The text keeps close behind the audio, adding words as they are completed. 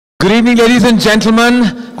Good evening, ladies and gentlemen.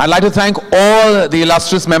 I'd like to thank all the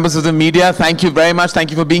illustrious members of the media. Thank you very much.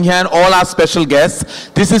 Thank you for being here, and all our special guests.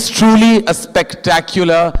 This is truly a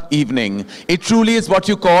spectacular evening. It truly is what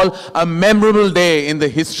you call a memorable day in the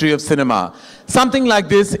history of cinema. Something like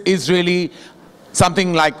this is really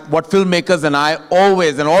something like what filmmakers and I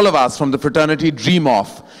always, and all of us from the fraternity, dream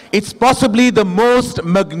of. It's possibly the most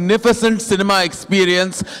magnificent cinema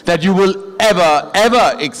experience that you will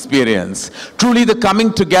ever experience. Truly the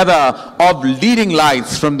coming together of leading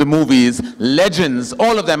lights from the movies, legends,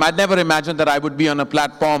 all of them. I'd never imagined that I would be on a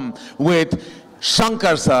platform with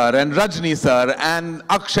Shankar sir and Rajni sir and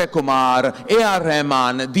Akshay Kumar, A.R.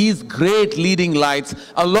 Rahman, these great leading lights,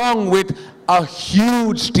 along with a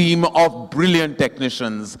huge team of brilliant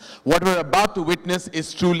technicians. What we're about to witness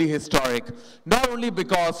is truly historic. Not only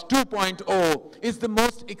because 2.0 is the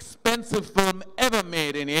most expensive film ever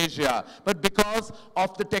made in Asia, but because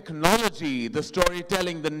of the technology, the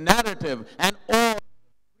storytelling, the narrative, and all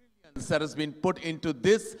that has been put into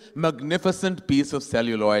this magnificent piece of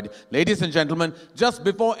celluloid. Ladies and gentlemen, just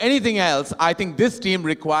before anything else, I think this team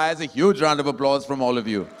requires a huge round of applause from all of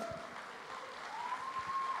you.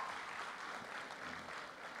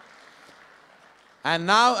 And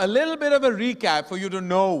now a little bit of a recap for you to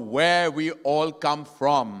know where we all come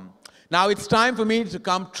from. Now it's time for me to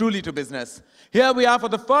come truly to business. Here we are for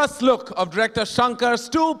the first look of director Shankar's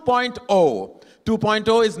 2.0.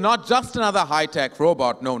 2.0 is not just another high-tech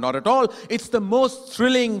robot, no, not at all. It's the most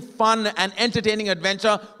thrilling, fun, and entertaining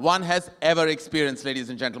adventure one has ever experienced,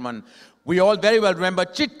 ladies and gentlemen. We all very well remember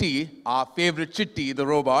Chitti, our favorite Chitti, the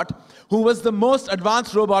robot, who was the most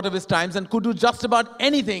advanced robot of his times and could do just about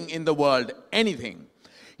anything in the world, anything.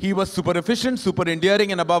 He was super efficient, super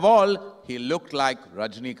endearing, and above all, he looked like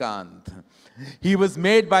Rajinikanth. He was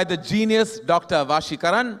made by the genius Dr.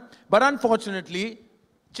 Vashikaran, but unfortunately,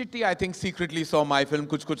 Chitti, I think, secretly saw my film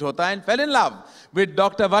Kuch Kuch Hota and fell in love with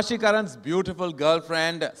Dr. Vashikaran's beautiful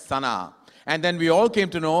girlfriend, Sana. And then we all came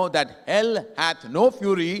to know that hell hath no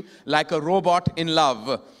fury like a robot in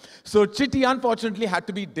love. So Chitti, unfortunately, had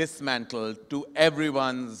to be dismantled, to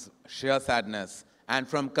everyone's sheer sadness. And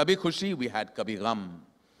from Kabhi Khushi, we had Kabhi Gham.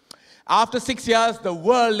 After 6 years, the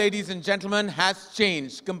world, ladies and gentlemen, has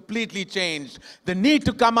changed, completely changed. The need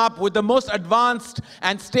to come up with the most advanced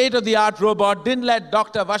and state-of-the-art robot didn't let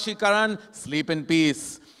Dr. Vashikaran sleep in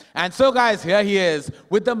peace. And so, guys, here he is,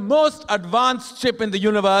 with the most advanced chip in the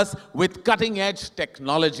universe, with cutting-edge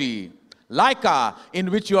technology. Laika,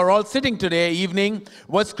 in which you are all sitting today evening,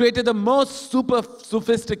 was created the most super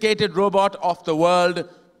sophisticated robot of the world,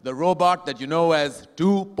 the robot that you know as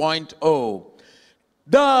 2.0.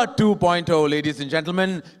 The 2.0, ladies and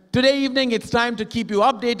gentlemen. Today evening, it's time to keep you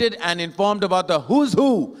updated and informed about the who's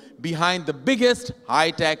who behind the biggest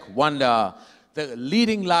high-tech wonder. The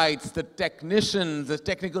leading lights, the technicians, the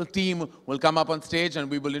technical team will come up on stage and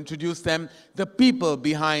we will introduce them, the people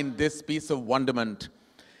behind this piece of wonderment.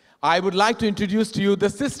 I would like to introduce to you the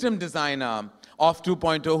system designer of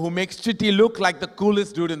 2.0 who makes Chitti look like the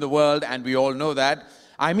coolest dude in the world, and we all know that.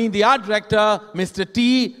 I mean the art director, Mr.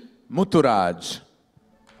 T. Mutturaj.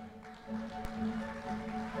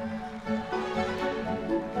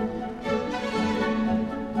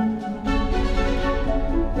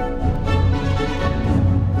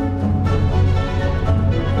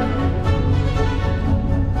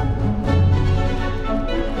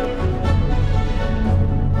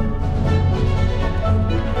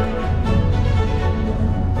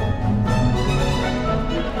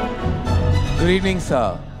 Good evening,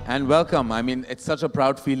 sir, and welcome. I mean, it's such a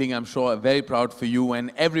proud feeling, I'm sure, very proud for you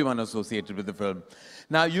and everyone associated with the film.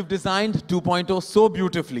 Now, you've designed 2.0 so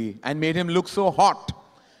beautifully and made him look so hot.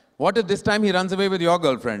 What if this time he runs away with your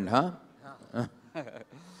girlfriend, huh?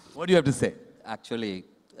 What do you have to say? Actually,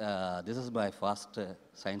 this is my first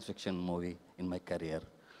science fiction movie in my career.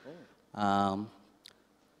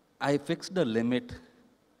 I fixed the limit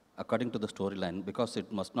according to the storyline because it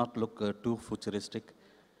must not look too futuristic.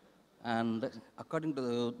 And according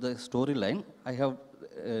to the storyline, I have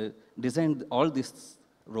designed all these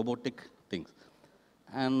robotic things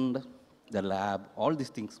and the lab, all these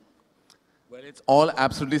things. Well, it's all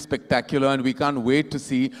absolutely spectacular, and we can't wait to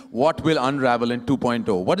see what will unravel in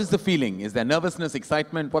 2.0. What is the feeling? Is there nervousness,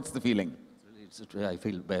 excitement? What's the feeling? I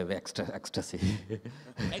feel ecstasy.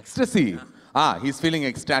 Ecstasy? Ah, he's feeling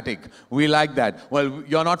ecstatic. We like that. Well,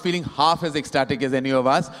 you're not feeling half as ecstatic as any of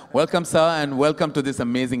us. Welcome, sir, and welcome to this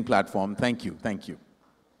amazing platform. Thank you. Thank you.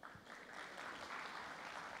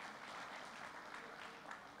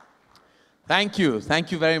 Thank you. Thank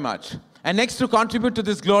you very much. And next to contribute to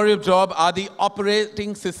this glorious job are the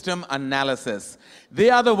operating system analysis.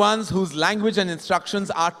 They are the ones whose language and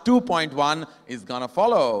instructions are 2.1 is gonna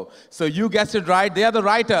follow. So you guessed it right, they are the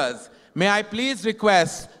writers. May I please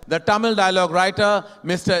request the Tamil dialogue writer,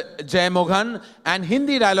 Mr. Jay Moghan, and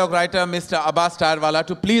Hindi dialogue writer, Mr. Abbas Tyrewala,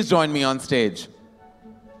 to please join me on stage.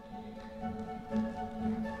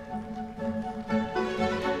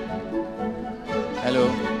 Hello,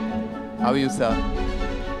 how are you, sir?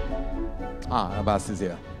 Abbas is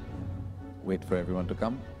here. Wait for everyone to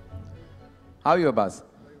come. How are you, Abbas?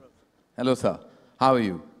 Hello, sir. How are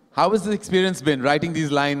you? How has the experience been writing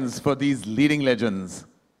these lines for these leading legends?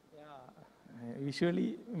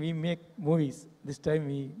 Usually we make movies. This time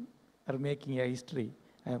we are making a history.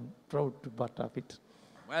 I am proud to be part of it.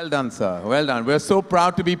 Well done, sir. Well done. We're so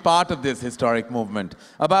proud to be part of this historic movement.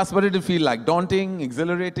 Abbas, what did it feel like? Daunting,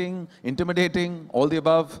 exhilarating, intimidating, all the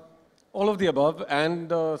above? All of the above,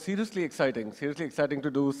 and seriously exciting. Seriously exciting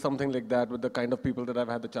to do something like that with the kind of people that I've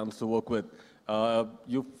had the chance to work with.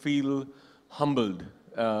 You feel humbled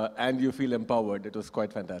and you feel empowered. It was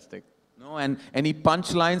quite fantastic. No, and any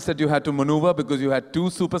punchlines that you had to maneuver because you had two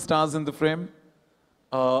superstars in the frame?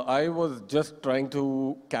 I was just trying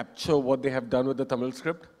to capture what they have done with the Tamil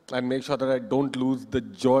script and make sure that I don't lose the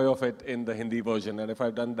joy of it in the Hindi version. And if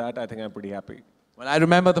I've done that, I think I'm pretty happy. Well, I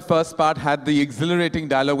remember the first part had the exhilarating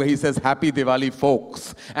dialogue where he says, "Happy Diwali,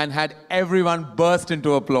 folks," and had everyone burst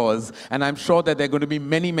into applause. And I'm sure that there are going to be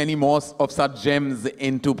many, many more of such gems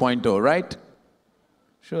in 2.0, right?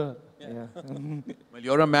 Sure. Yeah. Well,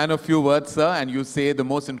 you're a man of few words, sir, and you say the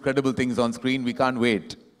most incredible things on screen. We can't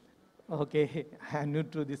wait. Okay, I'm new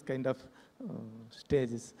to this kind of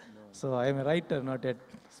stages. So I'm a writer, not a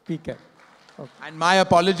speaker. Okay. And my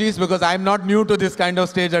apologies because I'm not new to this kind of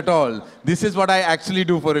stage at all. This is what I actually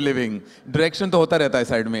do for a living. Direction to hota rehta hai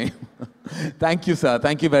side mein. Thank you, sir.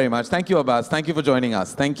 Thank you very much. Thank you, Abbas. Thank you for joining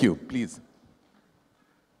us. Thank you. Please.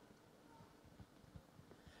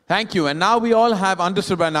 Thank you. And now we all have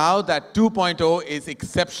understood by now that 2.0 is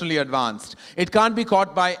exceptionally advanced. It can't be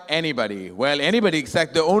caught by anybody. Well, anybody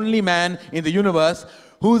except the only man in the universe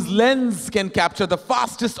whose lens can capture the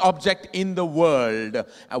fastest object in the world.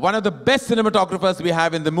 One of the best cinematographers we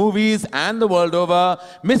have in the movies and the world over,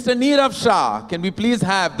 Mr. Neerav Shah. Can we please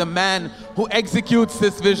have the man who executes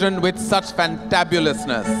this vision with such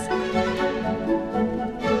fantabulousness?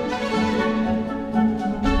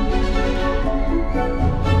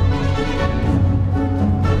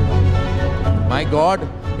 My God,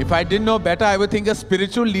 if I didn't know better, I would think a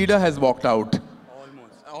spiritual leader has walked out.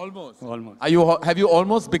 Almost. Almost. Have you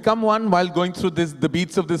almost become one while going through the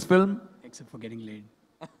beats of this film? Except for getting laid.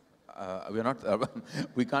 We're not.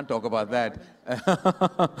 We can't talk about that.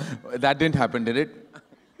 That didn't happen, did it?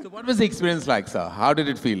 So, what was the experience like, sir? How did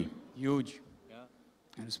it feel? Huge. Yeah.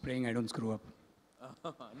 I'm just praying I don't screw up.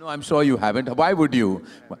 No, I'm sure you haven't. Why would you?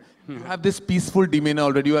 You have this peaceful demeanor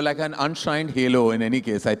already. You are like an unshined halo in any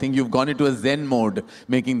case. I think you've gone into a Zen mode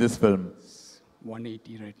making this film. It's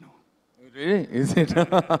 180 right now. Really? Is it?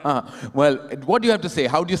 Well, what do you have to say?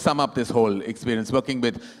 How do you sum up this whole experience working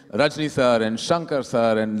with Rajni sir and Shankar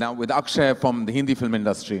sir and now with Akshay from the Hindi film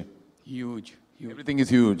industry? Huge. Huge. Everything is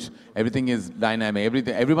huge. Everything is dynamic.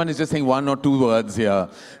 Everyone is just saying one or two words here.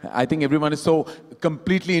 I think everyone is so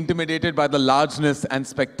completely intimidated by the largeness and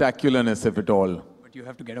spectacularness of it all. But you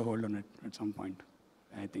have to get a hold on it at some point.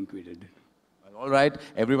 I think we did. All right,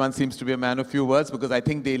 everyone seems to be a man of few words because I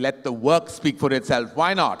think they let the work speak for itself.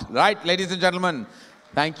 Why not? Right, ladies and gentlemen?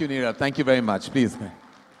 Thank you, Neerav. Thank you very much. Please.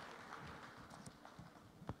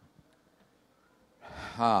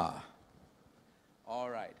 All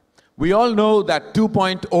right. We all know that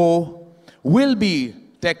 2.0 will be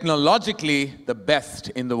technologically the best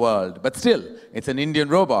in the world. But still, it's an Indian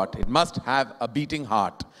robot. It must have a beating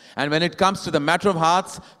heart. And when it comes to the matter of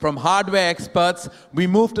hearts, from hardware experts, we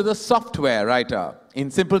move to the software writer.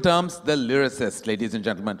 In simple terms, the lyricist, ladies and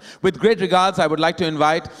gentlemen. With great regards, I would like to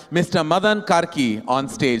invite Mr. Madan Karki on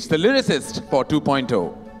stage, the lyricist for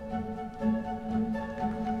 2.0.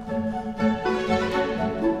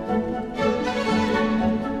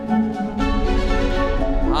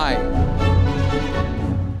 Hi.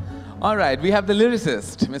 All right, we have the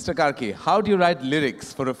lyricist, Mr. Karki. How do you write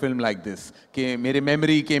lyrics for a film like this? Ke mere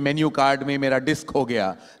memory ke menu card mein mera disc ho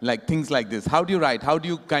gaya, like things like this. How do you write? How do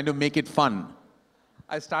you kind of make it fun?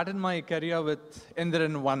 I started my career with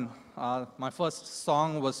Indran 1. My first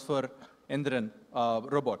song was for Indran,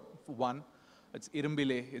 Robot 1. It's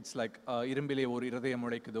Irumbile. It's like Irumbile or Iradayam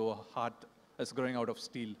Udaikkudhu, a heart is growing out of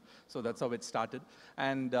steel. So that's how it started.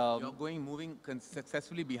 And You're moving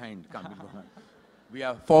successfully behind. We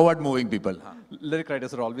are forward-moving people. Lyric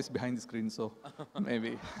writers are always behind the screen, so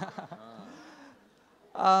maybe.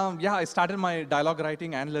 Yeah, I started my dialogue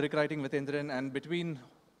writing and lyric writing with Indiran, and between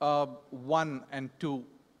 1 and 2,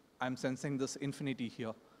 I'm sensing this infinity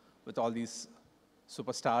here with all these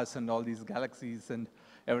superstars and all these galaxies and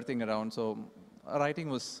everything around. So writing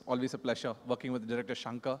was always a pleasure. Working with director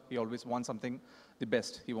Shankar, he always wants something the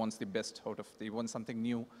best. He wants the best out of, he wants something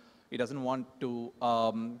new. He doesn't want to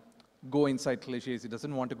go inside cliches. He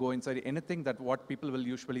doesn't want to go inside anything that what people will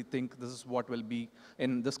usually think this is what will be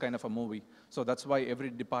in this kind of a movie. So that's why every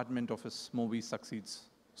department of his movie succeeds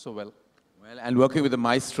so well. Well, and working with the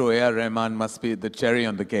maestro A.R. Rahman must be the cherry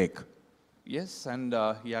on the cake. Yes, and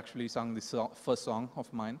he actually sang the first song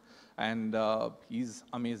of mine, and he's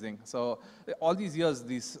amazing. So all these years,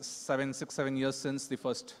 these 6, 7 years since they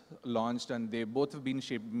first launched, and they both have been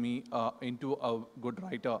shaped me into a good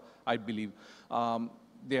writer, I believe.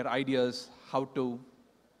 Their ideas, how to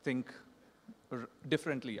think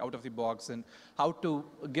differently out of the box, and how to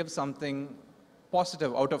give something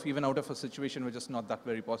positive even out of a situation which is not that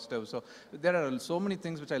very positive. So there are so many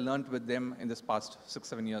things which I learned with them in this past 6,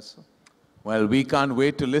 7 years. Well, we can't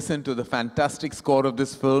wait to listen to the fantastic score of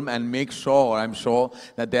this film and make sure, I'm sure,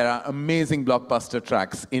 that there are amazing blockbuster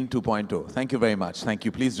tracks in 2.0. Thank you very much. Thank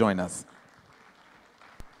you. Please join us.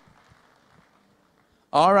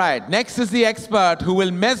 All right, next is the expert who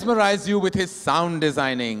will mesmerize you with his sound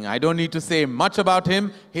designing. I don't need to say much about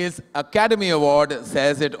him. His Academy Award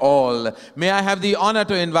says it all. May I have the honor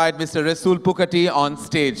to invite Mr. Rasool Pukati on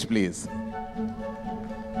stage, please.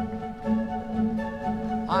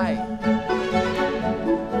 Hi.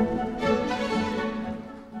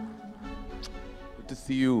 Good to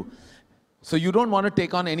see you. So you don't want to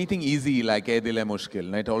take on anything easy like Ae Dil Hai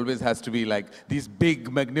Mushkil. It always has to be like these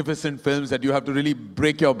big, magnificent films that you have to really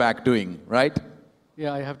break your back doing, right?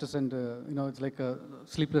 Yeah, I have to send, it's like a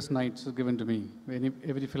sleepless nights given to me.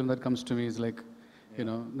 Every film that comes to me is like,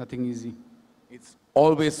 nothing easy. It's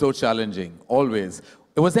always so challenging, always.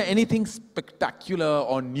 Was there anything spectacular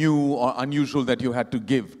or new or unusual that you had to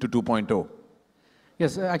give to 2.0?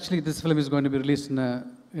 Yes, actually, this film is going to be released in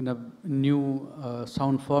a new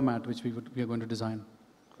sound format, which we are going to design.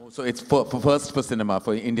 Oh, so it's first for cinema,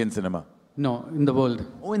 for Indian cinema? No, in the world.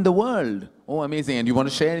 Oh, in the world. Oh, amazing. And you want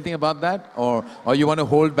to share anything about that? Or you want to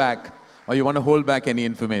hold back? Or you want to hold back any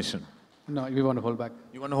information? No, we want to hold back.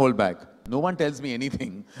 You want to hold back? No one tells me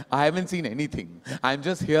anything. I haven't seen anything. I'm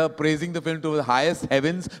just here praising the film to the highest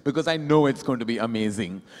heavens because I know it's going to be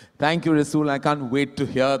amazing. Thank you, Rasool. I can't wait to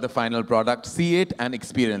hear the final product, see it and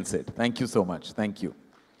experience it. Thank you so much. Thank you.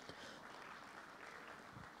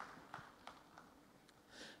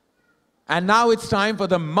 And now it's time for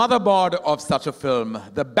the motherboard of such a film,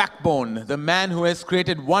 the backbone, the man who has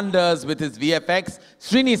created wonders with his VFX,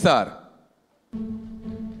 Srini sir.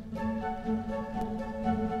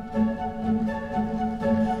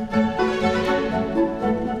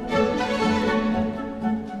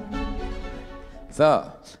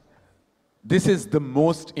 Sir, this is the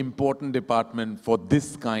most important department for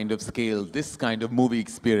this kind of scale, this kind of movie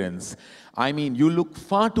experience. I mean, you look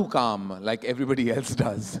far too calm, like everybody else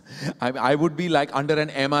does. I would be like under an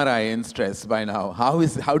MRI in stress by now.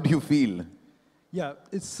 How do you feel? Yeah,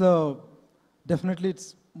 it's definitely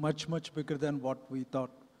it's much bigger than what we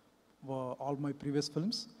thought were all my previous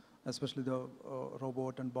films, especially the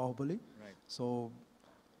Robot and Bahubali. Right. So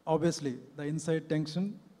obviously the inside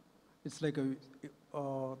tension, it's like the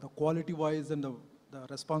quality-wise and the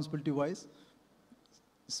responsibility-wise,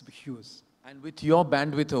 it's huge. And with your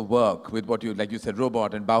bandwidth of work, with what like you said,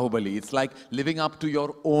 Robot and Bahubali, it's like living up to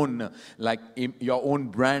your own, your own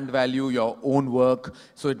brand value, your own work.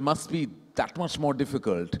 So it must be that much more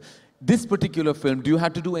difficult. This particular film, do you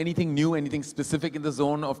have to do anything new, anything specific in the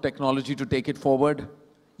zone of technology to take it forward?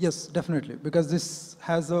 Yes, definitely, because this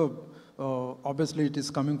has obviously it is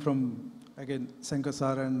coming from, again, Shankar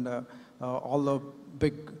sir and all the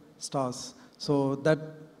big stars. So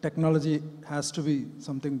that technology has to be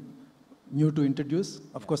something new to introduce.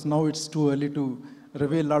 Of course, now it's too early to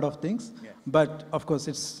reveal a lot of things. Yeah. But of course,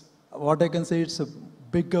 it's what I can say. It's a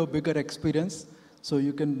bigger experience. So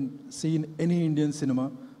you can see in any Indian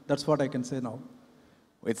cinema. That's what I can say now.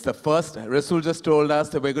 It's the first. Rasool just told us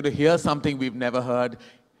that we're going to hear something we've never heard.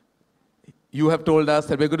 You have told us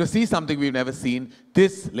that we're going to see something we've never seen.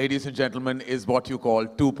 This, ladies and gentlemen, is what you call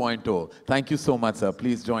 2.0. Thank you so much, sir.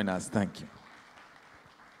 Please join us. Thank you.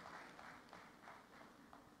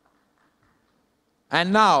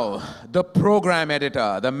 And now, the program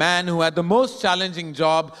editor, the man who had the most challenging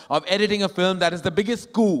job of editing a film that is the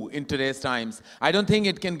biggest coup in today's times. I don't think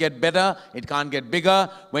it can get better, it can't get bigger.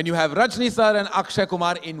 When you have Rajni sir and Akshay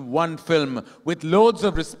Kumar in one film, with loads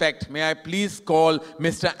of respect, may I please call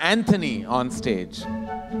Mr. Anthony on stage.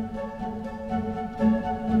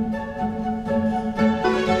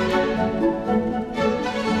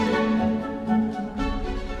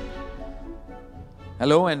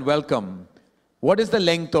 Hello and welcome. What is the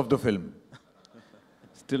length of the film?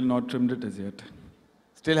 Still not trimmed it as yet.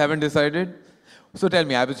 Still haven't decided? So tell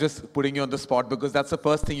me, I was just putting you on the spot because that's the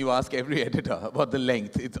first thing you ask every editor about the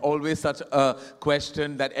length. It's always such a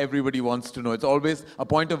question that everybody wants to know. It's always a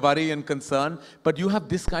point of worry and concern. But you have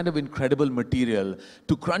this kind of incredible material.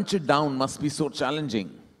 To crunch it down must be so challenging.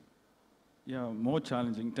 Yeah, more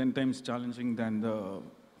challenging, 10 times challenging than the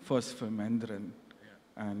first film, Endran.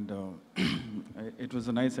 And it was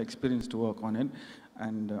a nice experience to work on it.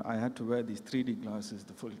 And I had to wear these 3D glasses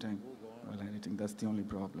the full time while editing. That's the only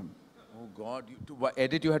problem. Oh God, to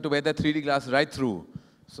edit you had to wear that 3D glass right through.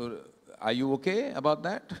 So are you okay about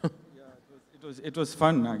that? Yeah, it was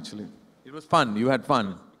fun actually. It was fun, you had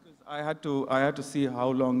fun. Because I had to see how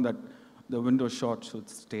long that the window shot should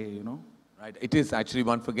stay, you know. Right, it is actually,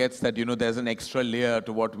 one forgets that, you know, there's an extra layer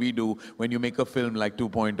to what we do when you make a film like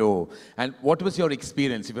 2.0. And what was your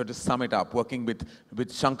experience, if you were to sum it up, working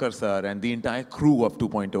with Shankar sir and the entire crew of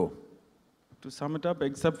 2.0? To sum it up,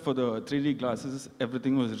 except for the 3D glasses,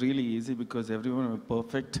 everything was really easy because everyone was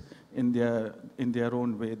perfect in their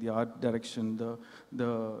own way. The art direction,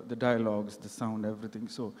 the dialogues, the sound, everything.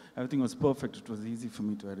 So everything was perfect. It was easy for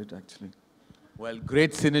me to edit, actually. Well,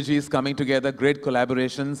 great synergies coming together, great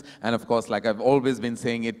collaborations, and of course, like I've always been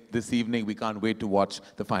saying it this evening, we can't wait to watch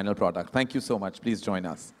the final product. Thank you so much. Please join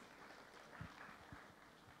us.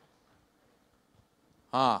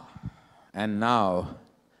 And now,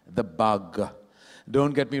 the bug.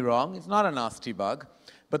 Don't get me wrong, it's not a nasty bug,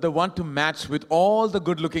 but the one to match with all the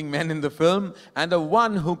good-looking men in the film and the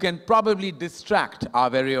one who can probably distract our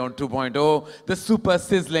very own 2.0, the super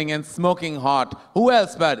sizzling and smoking hot, who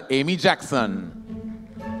else but Amy Jackson.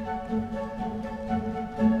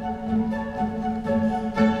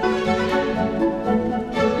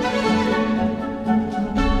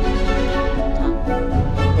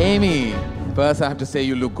 Amy, first I have to say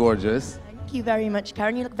you look gorgeous. Thank you very much,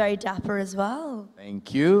 Karen. You look very dapper as well.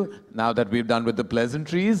 Thank you. Now that we've done with the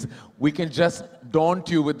pleasantries, we can just daunt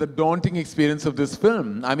you with the daunting experience of this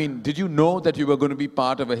film. I mean, did you know that you were going to be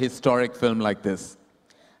part of a historic film like this?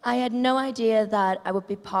 I had no idea that I would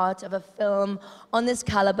be part of a film on this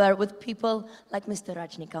caliber with people like Mr.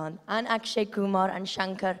 Rajinikanth and Akshay Kumar and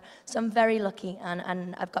Shankar. So I'm very lucky,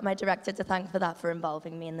 and I've got my director to thank for that, for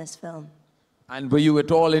involving me in this film. And were you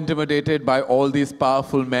at all intimidated by all these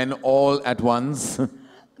powerful men all at once?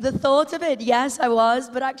 The thought of it, yes, I was,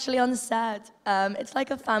 but actually on set, it's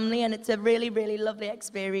like a family, and it's a really, really lovely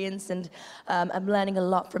experience, and I'm learning a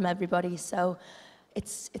lot from everybody, so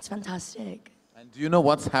it's fantastic. And do you know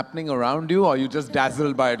what's happening around you, or are you just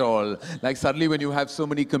dazzled by it all? Like suddenly when you have so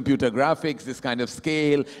many computer graphics, this kind of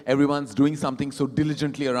scale, everyone's doing something so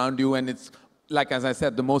diligently around you, and it's, like as I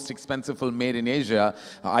said, the most expensive film made in Asia.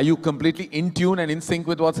 Are you completely in tune and in sync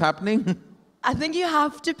with what's happening? I think you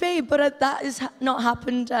have to be, but that has not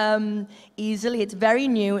happened easily. It's very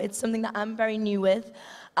new. It's something that I'm very new with,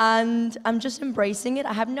 and I'm just embracing it.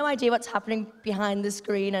 I have no idea what's happening behind the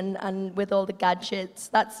screen and with all the gadgets.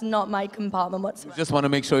 That's not my compartment whatsoever. You just want to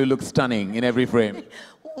make sure you look stunning in every frame.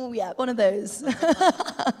 Oh yeah, one of those.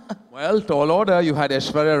 Well, tall order, you had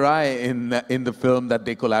Aishwarya Rai in the film that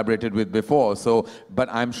they collaborated with before. So, but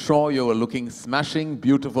I'm sure you were looking smashing,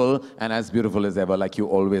 beautiful, and as beautiful as ever, like you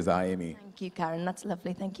always are, Amy. Thank you, Karen. That's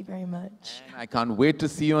lovely. Thank you very much. And I can't wait to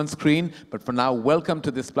see you on screen. But for now, welcome to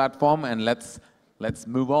this platform, and let's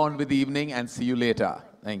move on with the evening and see you later.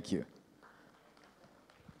 Thank you.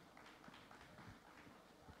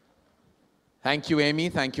 Thank you, Amy.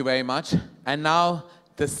 Thank you very much. And now,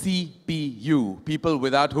 the CPU, people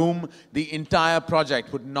without whom the entire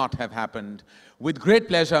project would not have happened. With great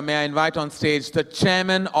pleasure, may I invite on stage the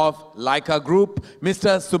chairman of Leica Group,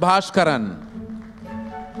 Mr. Subhash Karan.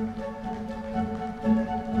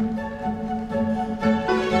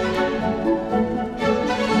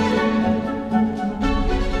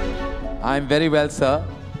 I'm very well, sir.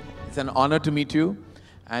 It's an honor to meet you.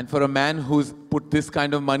 And for a man who's put this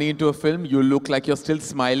kind of money into a film, you look like you're still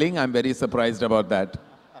smiling. I'm very surprised about that.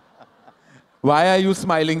 Why are you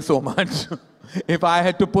smiling so much? If I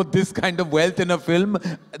had to put this kind of wealth in a film,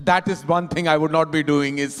 that is one thing I would not be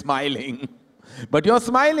doing, is smiling. But you're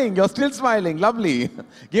smiling, you're still smiling, lovely.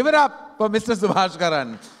 Give it up for Mr. Subhash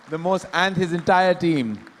Karan, and his entire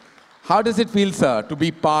team. How does it feel, sir, to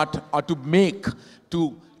be part, or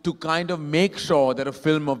to kind of make sure that a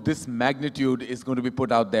film of this magnitude is going to be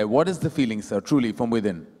put out there? What is the feeling, sir, truly, from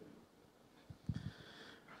within?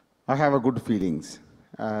 I have a good feelings.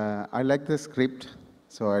 I like the script,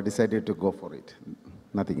 so I decided to go for it.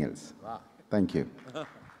 Nothing else. Wow. Thank you.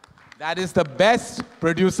 That is the best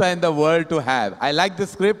producer in the world to have. I like the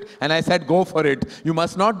script and I said, go for it. You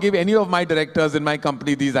must not give any of my directors in my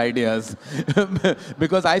company these ideas.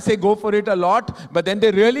 Because I say go for it a lot, but then they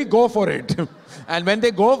really go for it. And when they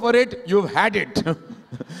go for it, you've had it.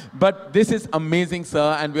 But this is amazing,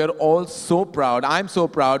 sir, and we are all so proud. I'm so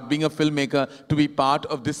proud, being a filmmaker, to be part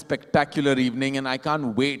of this spectacular evening, and I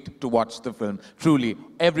can't wait to watch the film. Truly,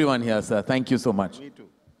 everyone here, sir, thank you so much. Me too.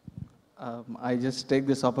 I just take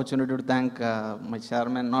this opportunity to thank my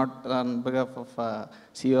chairman, not on behalf of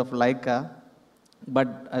CEO of Laika,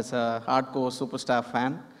 but as a hardcore superstar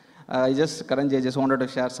fan. Karanji, I just wanted to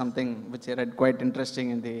share something which I read quite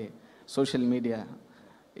interesting in the social media.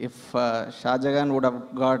 If Shah Jahan would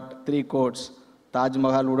have got 3 coats, Taj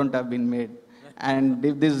Mahal wouldn't have been made. And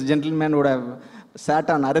if this gentleman would have sat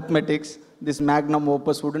on arithmetics, this magnum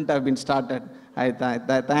opus wouldn't have been started. I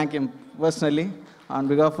thank him personally on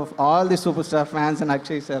behalf of all the superstar fans and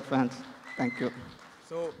Akshay sir fans. Thank you.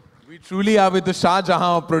 So we truly are with the Shah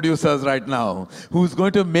Jahan of producers right now, who's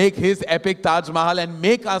going to make his epic Taj Mahal and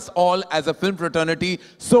make us all as a film fraternity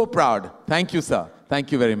so proud. Thank you, sir.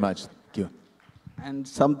 Thank you very much. Thank you. And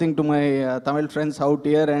something to my Tamil friends out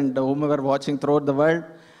here and whomever watching throughout the world,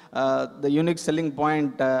 the unique selling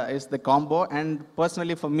point is the combo. And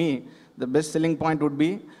personally for me, the best selling point would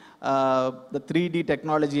be the 3D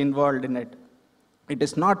technology involved in it. It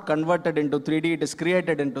is not converted into 3D, it is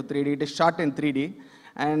created into 3D, it is shot in 3D.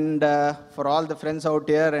 And for all the friends out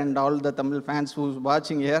here and all the Tamil fans who's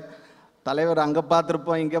watching here, Talaivar anga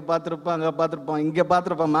paathirupom, inge paathirupom, anga paathirupom, inge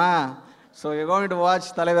paathirupoma. So you're going to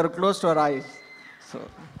watch Talaivar close to our eyes. So,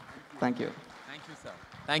 thank you. Thank you, sir.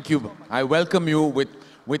 Thank you. I welcome you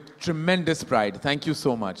with tremendous pride. Thank you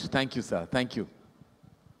so much. Thank you, sir. Thank you.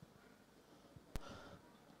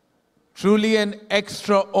 Truly an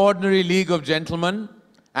extraordinary league of gentlemen.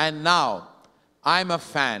 And now, I'm a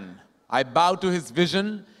fan. I bow to his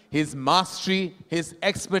vision, his mastery, his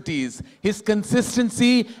expertise, his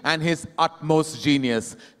consistency, and his utmost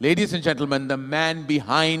genius. Ladies and gentlemen, the man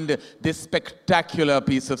behind this spectacular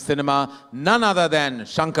piece of cinema, none other than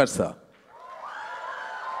Shankar sir.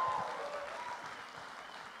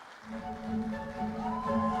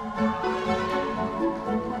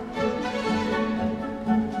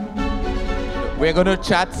 We're going to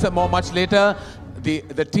chat some more much later.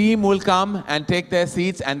 The team will come and take their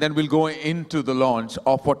seats, and then we'll go into the launch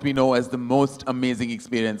of what we know as the most amazing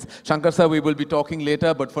experience. Shankar sir, we will be talking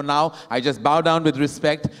later, but for now, I just bow down with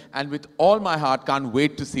respect and with all my heart can't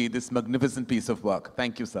wait to see this magnificent piece of work.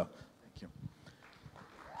 Thank you, sir. Thank you.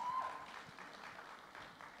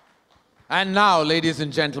 And now, ladies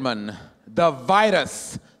and gentlemen, the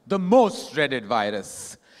virus, the most dreaded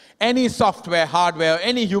virus any software, hardware,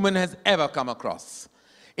 any human has ever come across.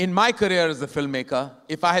 In my career as a filmmaker,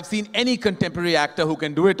 if I have seen any contemporary actor who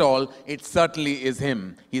can do it all, it certainly is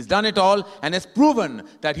him. He's done it all and has proven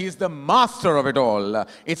that he's the master of it all.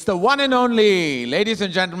 It's the one and only, ladies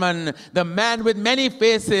and gentlemen, the man with many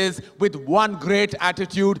faces, with one great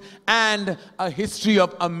attitude and a history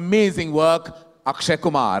of amazing work, Akshay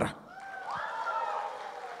Kumar.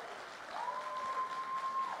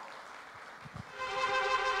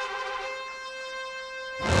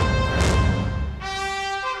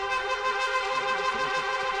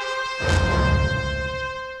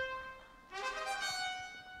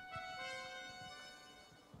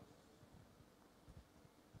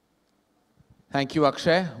 Thank you,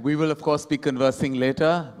 Akshay. We will, of course, be conversing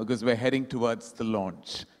later because we're heading towards the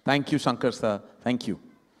launch. Thank you, Shankar sir. Thank you.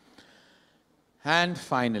 And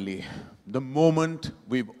finally, the moment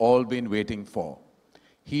we've all been waiting for.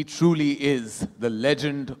 He truly is the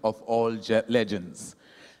legend of all legends.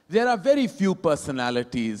 There are very few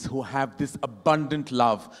personalities who have this abundant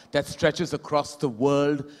love that stretches across the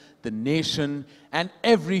world, the nation, and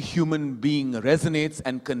every human being resonates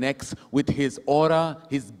and connects with his aura,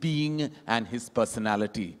 his being, and his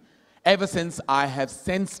personality. Ever since I have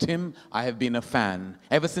sensed him, I have been a fan.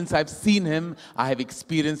 Ever since I've seen him, I have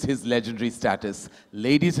experienced his legendary status.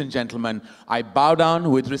 Ladies and gentlemen, I bow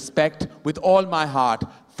down with respect, with all my heart,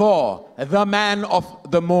 for the man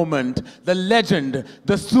of the moment, the legend,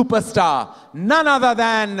 the superstar, none other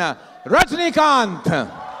than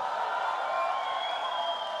Rajinikanth.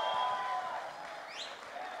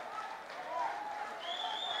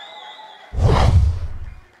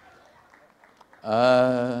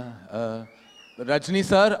 Rajni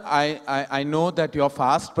sir, I know that you're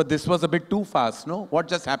fast, but this was a bit too fast, no? What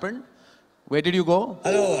just happened? Where did you go?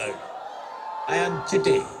 Hello world. I am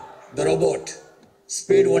Chitty, the robot.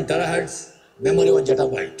 Speed 1 terahertz, memory 1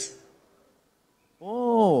 zettabyte.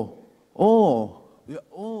 Oh,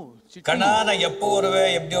 Chitty. Kanana eppo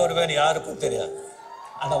oruve, eppdi oruve yaarukku theriyadu.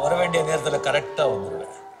 ஆனா வர வேண்டிய நேரத்துல கரெக்டா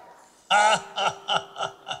வந்துருவேன்.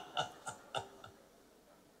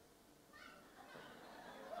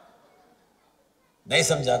 नहीं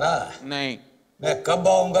समझा ना? नहीं. मैं कब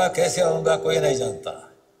आऊंगा, कैसे आऊंगा, कोई नहीं जानता.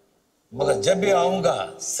 मगर जब भी आऊंगा,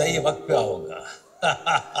 सही वक्त पे आऊंगा.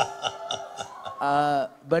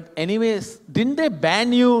 But anyways, didn't they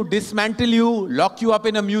ban you, dismantle you, lock you up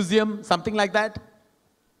in a museum, something like that?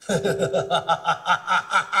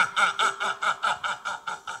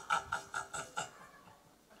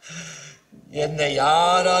 என்னை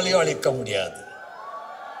யாராலையும் அழிக்க முடியாது.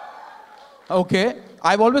 Okay,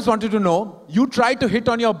 I've always wanted to know, you tried to hit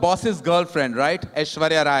on your boss's girlfriend, right?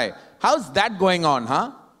 Aishwarya Rai. How's that going on, huh?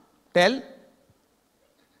 Tell.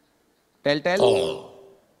 Tell. Oh,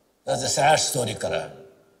 that's a sad story, Karan.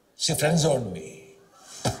 She friend-zoned me.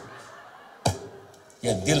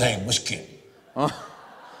 ये दिल है मुश्किल.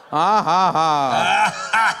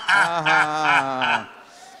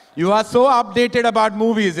 You are so updated about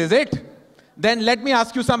movies, is it? Then let me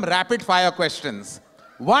ask you some rapid fire questions.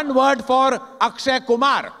 One word for Akshay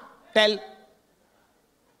Kumar. Tell.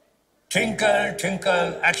 Twinkle, twinkle,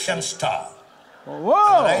 action star.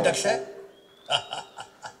 Whoa! Right, Akshay?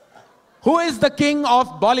 Who is the king of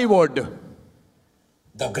Bollywood?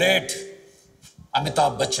 The great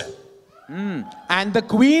Amitabh Bachchan. And the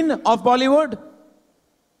queen of Bollywood?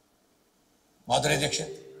 Madhuri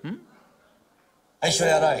Dixit.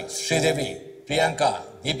 Aishwarya Rai, Sridevi, Priyanka,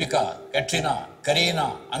 Deepika, Katrina, Kareena,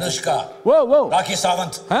 Anushka. Whoa. Rakhi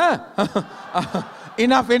Sawant.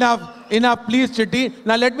 Enough, please, Chitti.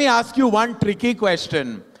 Now let me ask you one tricky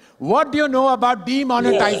question. What do you know about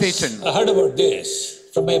demonetization? Yes, I heard about this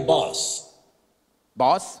from my boss.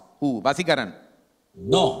 Boss? Who? Vasikaran?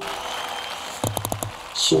 No.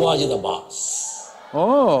 Shivaji the boss.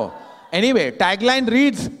 Oh. Anyway, tagline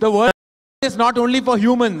reads, the world is not only for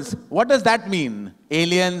humans. What does that mean?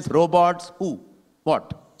 Aliens, robots, who? What?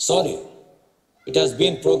 Sorry. It has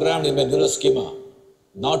been programmed in my neural schema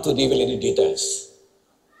not to reveal any details.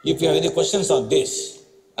 If you have any questions on this,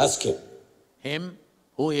 ask him. Him?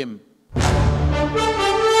 Who him?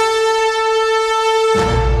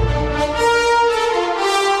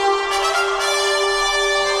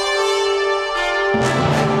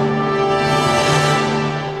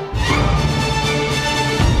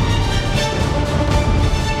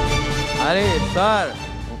 Sir,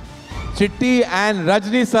 Chitti and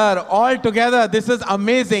Rajni sir, all together, this is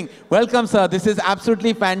amazing. Welcome, sir. This is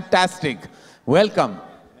absolutely fantastic. Welcome.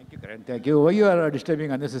 Thank you, Karan. Thank you. Why you are disturbing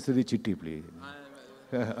unnecessarily Chitti, please?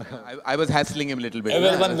 I was hassling him a little bit.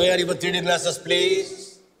 Everyone wear your 3D glasses,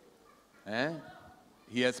 please.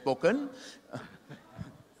 He has spoken.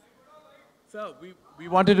 Sir, we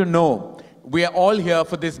wanted to know, we are all here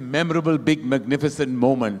for this memorable, big, magnificent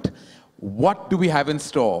moment. What do we have in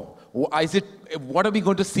store? What are we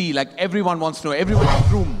going to see? Like everyone wants to know, everyone in the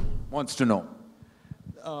room wants to know.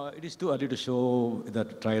 It is too early to show the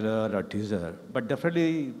trailer or teaser, but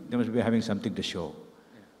definitely they must be having something to show.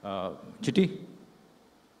 Chitti?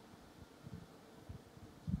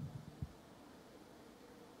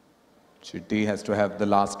 Chitti has to have the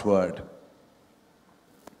last word.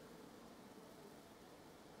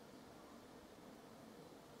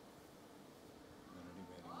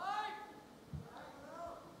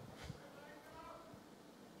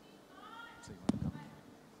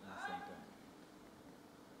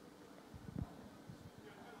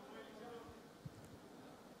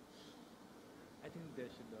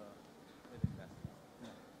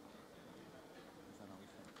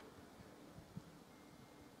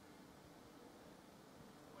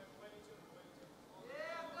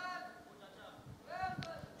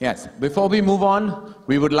 Yes, before we move on,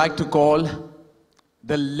 we would like to call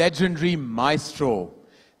the legendary maestro,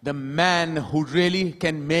 the man who really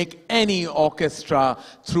can make any orchestra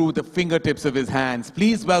through the fingertips of his hands.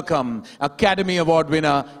 Please welcome Academy Award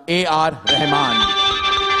winner A.R. Rahman.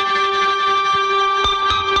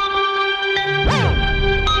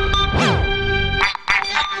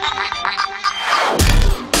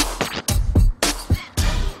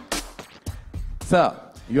 Sir,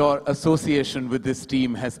 your association with this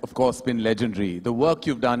team has, of course, been legendary. The work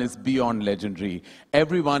you've done is beyond legendary.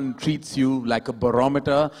 Everyone treats you like a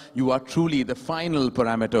barometer. You are truly the final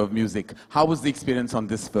parameter of music. How was the experience on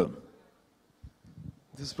this film?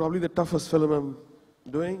 This is probably the toughest film I'm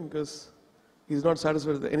doing because he's not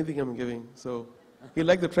satisfied with anything I'm giving. So he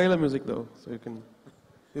liked the trailer music, though. So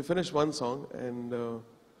we finished one song, and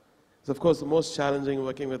it's, of course, the most challenging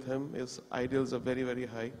working with him. His ideals are very, very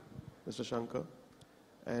high, Mr. Shankar.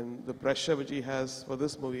 And the pressure which he has for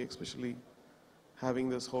this movie, especially having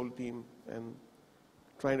this whole team and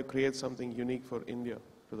trying to create something unique for India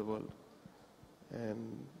to the world.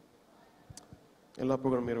 And ella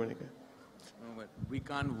program mervanike. We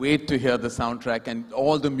can't wait to hear the soundtrack and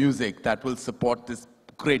all the music that will support this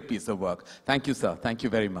great piece of work. Thank you, sir. Thank you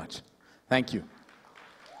very much. Thank you.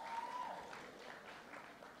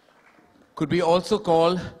 Could we also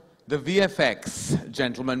call the VFX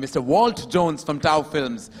gentleman, Mr. Walt Jones from Tau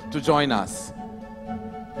Films, to join us?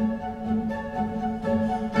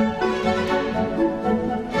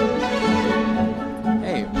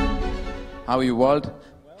 Hey, how are you, Walt?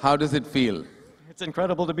 How does it feel? It's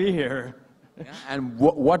incredible to be here. Yeah, and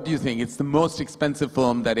what do you think? It's the most expensive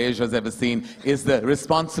film that Asia's ever seen. Is the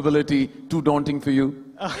responsibility too daunting for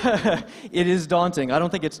you? It is daunting. I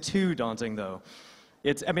don't think it's too daunting, though.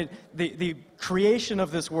 I mean, the creation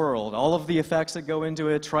of this world, all of the effects that go into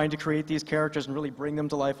it, trying to create these characters and really bring them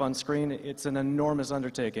to life on screen, it's an enormous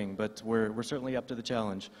undertaking, but we're certainly up to the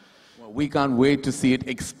challenge. Well, we can't wait to see it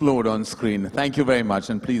explode on screen. Thank you very much,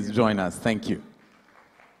 and please join us. Thank you.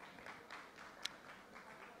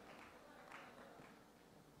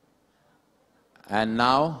 And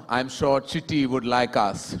now, I'm sure Chitti would like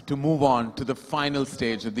us to move on to the final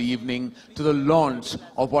stage of the evening, to the launch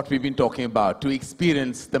of what we've been talking about, to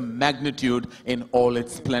experience the magnitude in all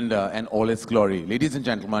its splendor and all its glory. Ladies and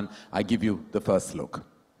gentlemen, I give you the first look.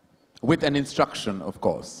 With an instruction, of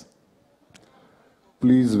course.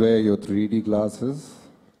 Please wear your 3D glasses.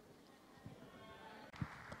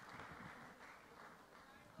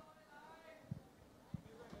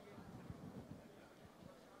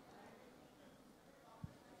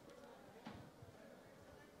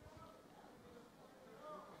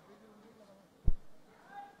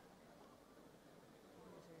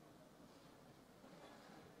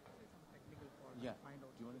 Yeah. Do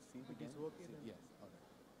you want to see it again? Yes. All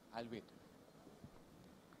right. I'll wait.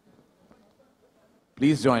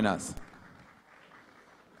 Please join us.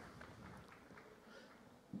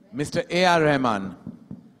 Mr. A.R. Rahman.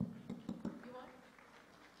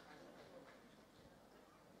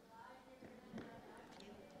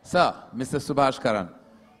 Sir, Mr. Subhash Karan.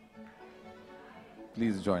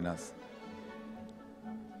 Please join us.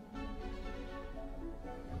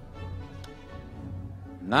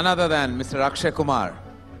 None other than Mr. Akshay Kumar.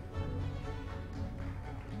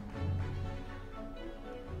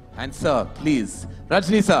 And sir, please,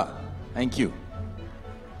 Rajni sir, thank you.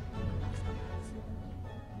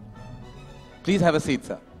 Please have a seat,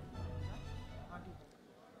 sir.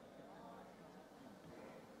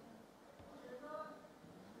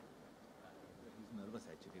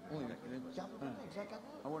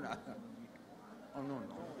 Oh, no.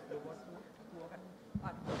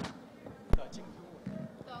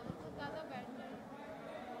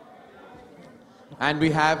 And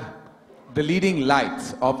we have the leading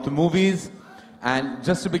lights of the movies. And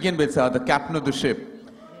just to begin with, sir, the captain of the ship.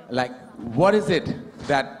 Like, what is it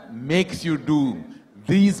that makes you do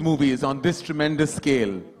these movies on this tremendous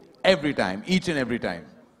scale every time, each and every time?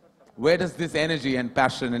 Where does this energy and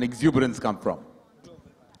passion and exuberance come from?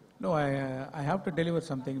 No, I have to deliver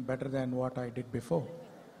something better than what I did before.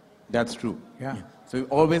 That's true. Yeah. So you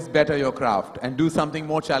always better your craft and do something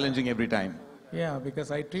more challenging every time. Yeah,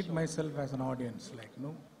 because I treat myself as an audience,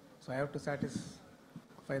 so I have to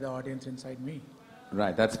satisfy the audience inside me.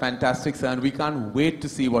 Right, that's fantastic, sir, and we can't wait to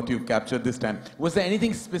see what you've captured this time. Was there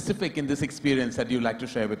anything specific in this experience that you'd like to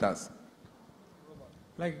share with us?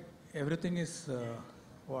 Like, everything is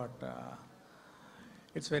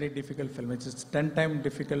it's very difficult film. It's 10 times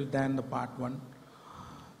difficult than the part 1.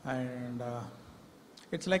 And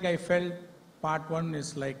it's like I felt part 1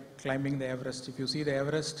 is like climbing the Everest. If you see the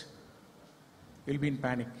Everest, you'll be in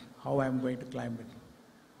panic, how I'm going to climb it.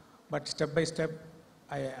 But step by step,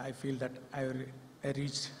 I feel that I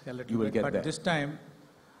reached a little you will bit. Get but there. This time,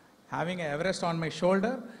 having an Everest on my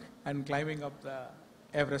shoulder and climbing up the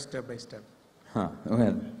Everest step by step.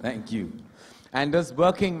 Well, thank you. And does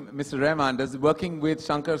working, Mr. Rahman, does working with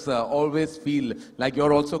Shankar sir always feel like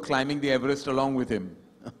you're also climbing the Everest along with him?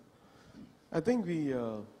 I think we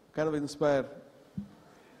kind of inspire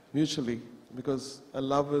mutually because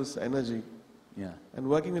love is energy. Yeah. And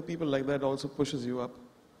working with people like that also pushes you up.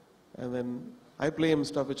 And then I play him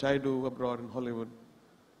stuff which I do abroad in Hollywood.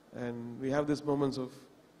 And we have these moments of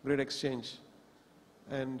great exchange.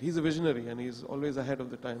 And he's a visionary and he's always ahead of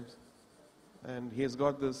the times. And he has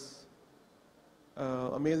got this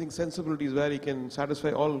amazing sensibilities where he can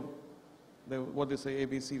satisfy all what they say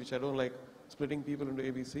ABC, which I don't like splitting people into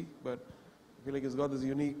ABC, but I feel like he's got this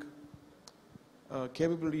unique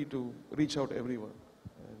capability to reach out to everyone.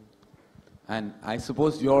 And I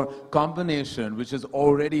suppose your combination, which has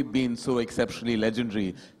already been so exceptionally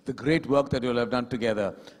legendary, the great work that you'll have done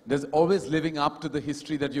together, does always living up to the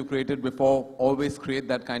history that you created before always create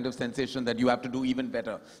that kind of sensation that you have to do even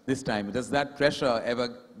better this time? Does that pressure ever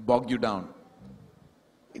bog you down?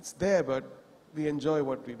 It's there, but we enjoy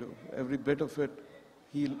what we do. Every bit of it.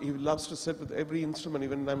 He loves to sit with every instrument.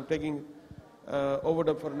 Even I'm taking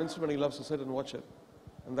overdub for an instrument, he loves to sit and watch it.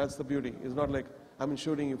 And that's the beauty. It's not like, I'm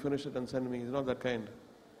shooting, you finish it and send me. He's not that kind.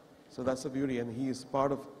 So that's the beauty, and he is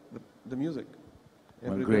part of the music.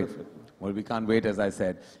 Well, great. Well, we can't wait, as I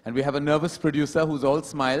said. And we have a nervous producer who's all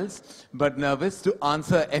smiles, but nervous to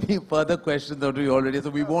answer any further questions that we already,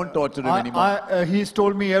 so we won't torture him anymore. He's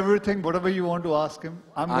told me everything, whatever you want to ask him.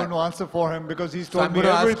 I'm going to answer for him because he's told me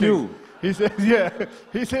everything. everything. Ask you. He says, yeah.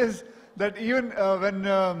 He says that even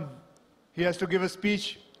when he has to give a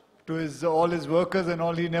speech to all his workers and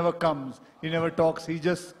all, he never comes. He never talks. He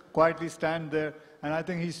just quietly stands there. And I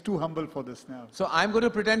think he's too humble for this now. So I'm going to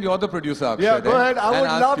pretend you're the producer, Akshay. Yeah, go ahead. I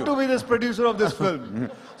would love you. to be this producer of this film.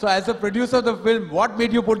 So as a producer of the film, what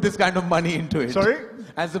made you put this kind of money into it? Sorry?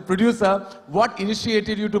 As a producer, what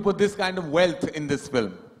initiated you to put this kind of wealth in this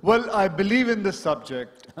film? Well, I believe in this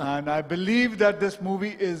subject. And I believe that this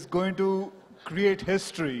movie is going to create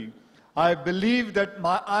history. I believe that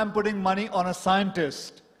I'm putting money on a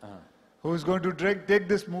scientist who's going to take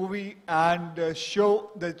this movie and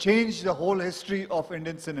change the whole history of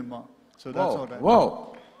Indian cinema. So that's all right.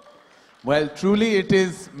 Whoa. Well, truly it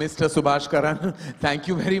is Mr. Subhash Karan. Thank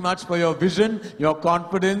you very much for your vision, your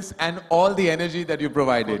confidence, and all the energy that you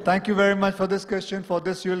provided. Well, thank you very much for this question. For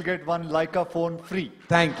this, you'll get one Leica phone free.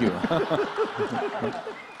 Thank you.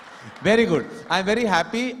 Very good. I'm very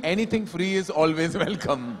happy. Anything free is always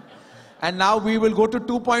welcome. And now we will go to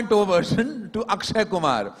 2.0 version to Akshay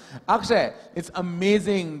Kumar. Akshay, it's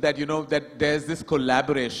amazing that, that there's this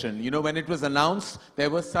collaboration. When it was announced,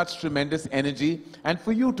 there was such tremendous energy. And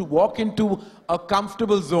for you to walk into a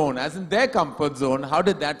comfortable zone, as in their comfort zone, how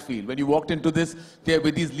did that feel? When you walked into this, there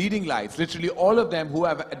with these leading lights, literally all of them who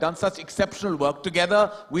have done such exceptional work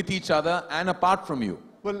together with each other and apart from you.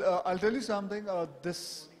 Well, I'll tell you something.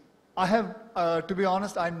 I have, to be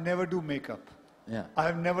honest, I never do makeup. Yeah. I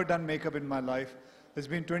have never done makeup in my life. It's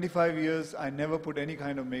been 25 years. I never put any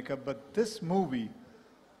kind of makeup. But this movie,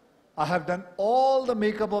 I have done all the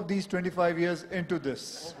makeup of these 25 years into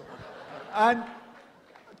this. And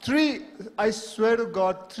I swear to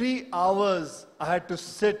God, 3 hours I had to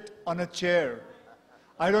sit on a chair.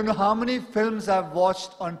 I don't know how many films I've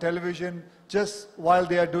watched on television just while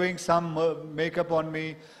they are doing some makeup on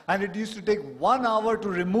me. And it used to take 1 hour to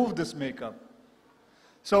remove this makeup.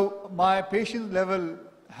 So my patience level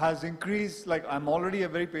has increased. Like, I'm already a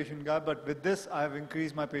very patient guy, but with this, I have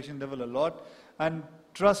increased my patience level a lot. And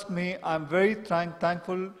trust me, I'm very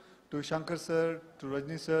thankful to Shankar sir, to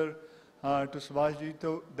Rajni sir, to Subhashji,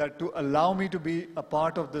 to allow me to be a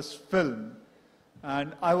part of this film.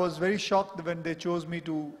 And I was very shocked when they chose me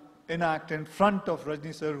to enact in front of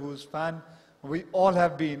Rajni sir, whose fan we all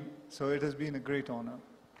have been. So it has been a great honor.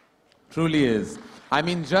 Truly is. I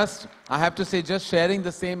mean, I have to say, just sharing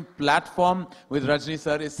the same platform with Rajni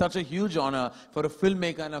sir is such a huge honor for a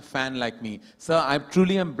filmmaker and a fan like me. Sir, I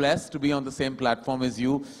truly am blessed to be on the same platform as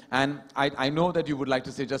you. And I know that you would like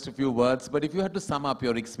to say just a few words, but if you had to sum up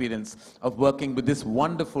your experience of working with this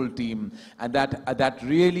wonderful team and that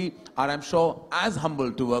really are, I'm sure, as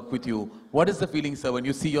humble to work with you, what is the feeling, sir, when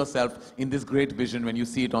you see yourself in this great vision, when you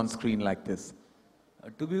see it on screen like this?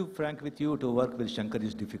 To be frank with you, to work with Shankar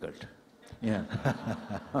is difficult. Yeah.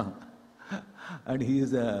 And he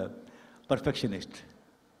is a perfectionist.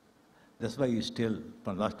 That's why he's still,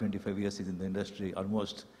 from the last 25 years, he's in the industry.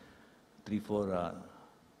 Almost 3-4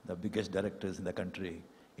 the biggest directors in the country,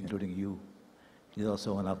 including you. He's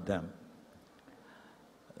also one of them.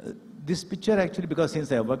 This picture actually, because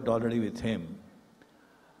since I worked already with him,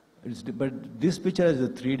 but this picture is a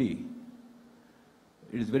 3D.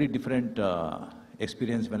 It is very different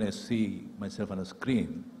experience when I see myself on a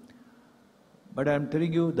screen. But I'm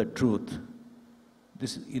telling you the truth.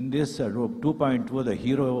 In this 2.0, the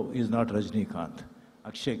hero is not Rajinikanth.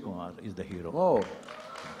 Akshay Kumar is the hero. Oh.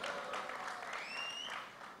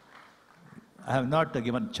 I have not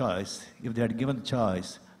given choice. If they had given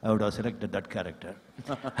choice, I would have selected that character.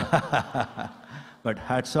 But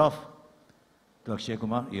hats off to Akshay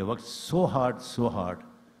Kumar. He worked so hard,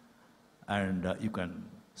 and you can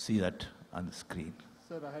see that on the screen.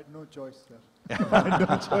 Sir, I had no choice, sir. I had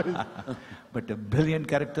no choice. But a brilliant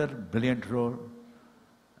character, brilliant role.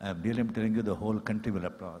 I'm really telling you, the whole country will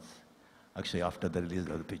applaud Akshay after the release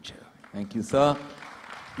of the picture. Thank you, sir.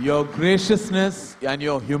 Your graciousness and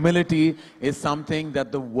your humility is something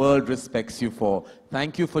that the world respects you for.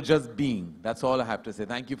 Thank you for just being. That's all I have to say.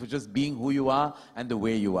 Thank you for just being who you are and the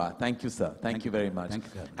way you are. Thank you, sir. Thank you very much. Thank you,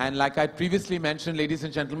 sir. And like I previously mentioned, ladies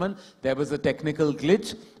and gentlemen, there was a technical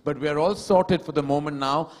glitch, but we are all sorted for the moment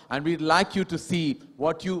now, and we'd like you to see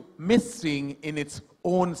what you miss seeing in its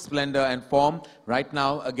own splendor and form right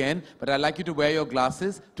now again. But I'd like you to wear your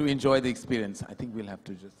glasses to enjoy the experience. I think we'll have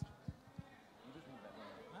to just...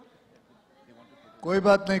 कोई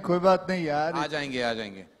बात नहीं यार. आ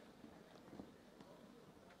जाएंगे.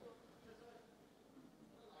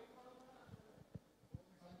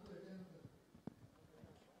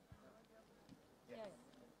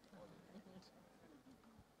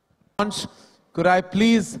 Could I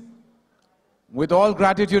please, with all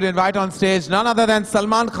gratitude, invite on stage none other than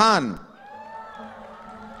Salman Khan.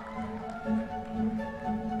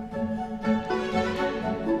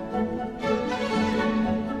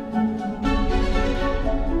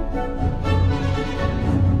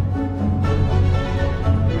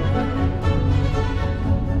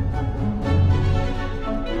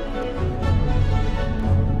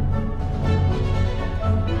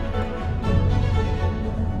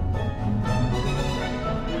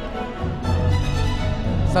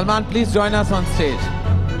 Salman, please join us on stage.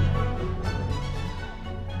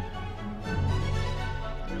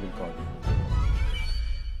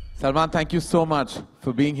 Salman, thank you so much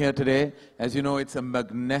for being here today. As you know, it's a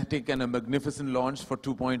magnetic and a magnificent launch for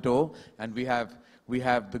 2.0, and we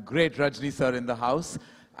have the great Rajni sir in the house,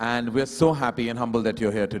 and we're so happy and humbled that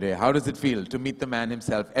you're here today. How does it feel to meet the man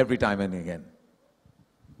himself every time and again?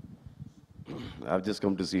 I've just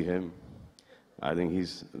come to see him. I think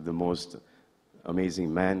he's the most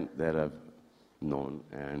amazing man that I've known,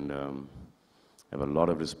 and I have a lot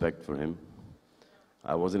of respect for him.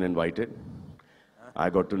 I wasn't invited. I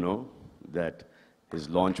got to know that his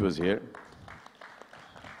launch was here.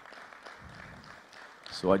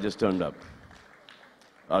 So I just turned up.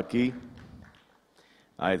 Aki,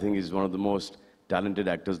 I think he's one of the most talented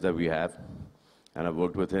actors that we have, and I've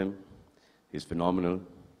worked with him. He's phenomenal.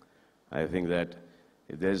 I think that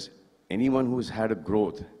if there's anyone who's had a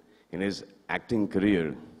growth in his acting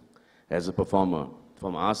career as a performer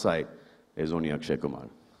from our side, is only Akshay Kumar.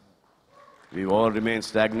 We've all remained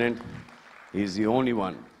stagnant. He's the only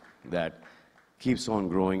one that keeps on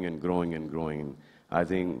growing and growing and growing. I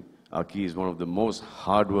think Aki is one of the most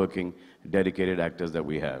hardworking, dedicated actors that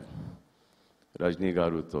we have. Rajni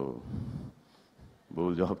Garu to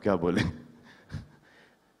bhul jao ab kya bole.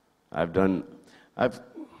 I don't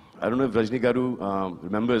know if Rajni Garu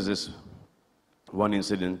remembers this one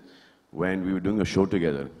incident when we were doing a show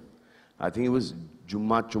together. I think it was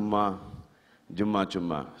Jumma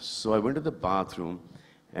Chumma. So I went to the bathroom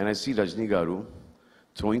and I see Rajni Garu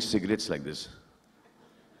throwing cigarettes like this.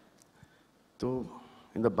 So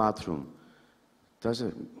in the bathroom, so I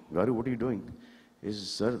said, Garu, what are you doing? He said,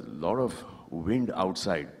 sir, a lot of wind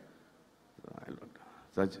outside.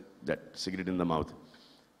 That cigarette in the mouth.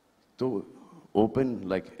 So open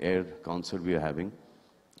like air concert we are having.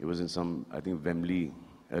 It was in some, I think, Wembley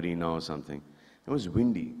Arena or something. It was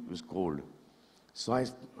windy, it was cold. So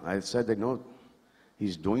I said that, no,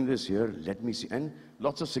 he's doing this here, let me see. And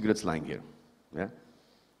lots of cigarettes lying here. Yeah.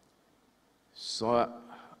 So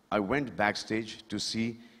I went backstage to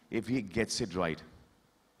see if he gets it right.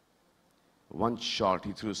 One shot,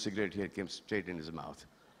 he threw a cigarette here, it came straight in his mouth.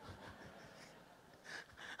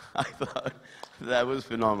 I thought that was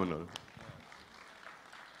phenomenal.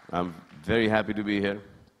 I'm very happy to be here.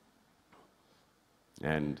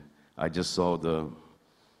 And I just saw the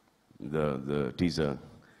teaser,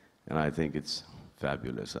 and I think it's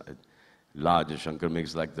fabulous. Large, Shankar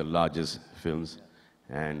makes like the largest films,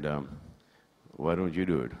 and why don't you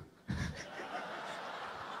do it?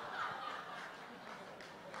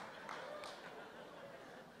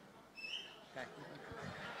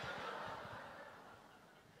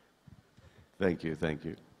 Thank you, thank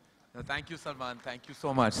you. No, thank you, Salman. Thank you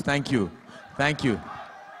so much. Thank you. Thank you.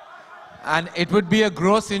 And it would be a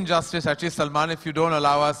gross injustice, actually, Salman, if you don't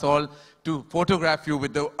allow us all to photograph you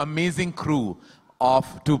with the amazing crew of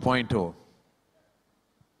 2.0.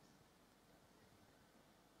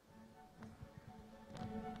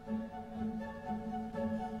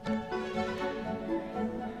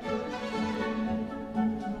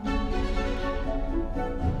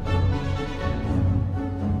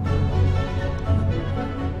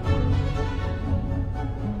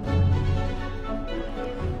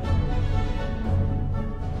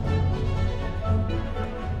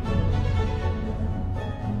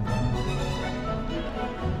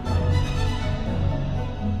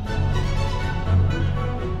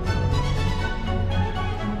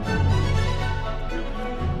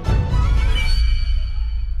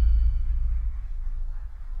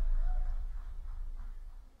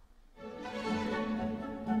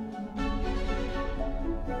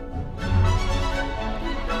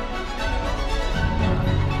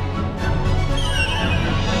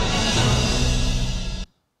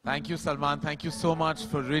 Thank you, Salman. Thank you so much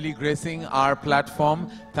for really gracing our platform.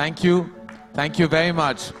 Thank you. Thank you very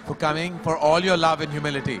much for coming, for all your love and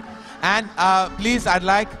humility. And please, I'd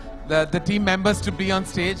like the team members to be on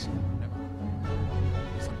stage.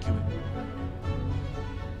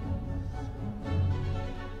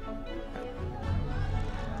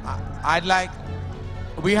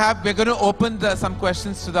 We're going to open some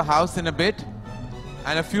questions to the house in a bit,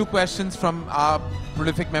 and a few questions from our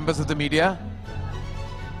prolific members of the media.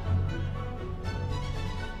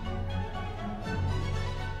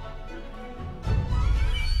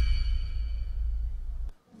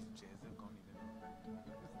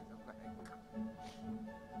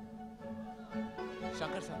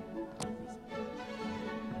 Shankar sir.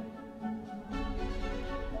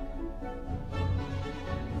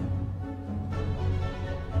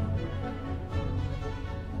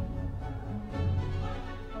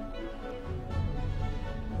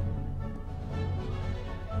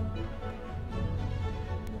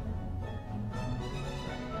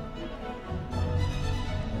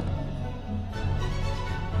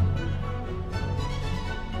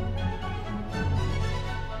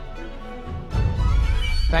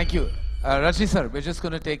 Thank you. Rajni sir, we're just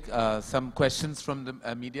going to take some questions from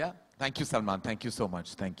the media. Thank you, Salman. Thank you so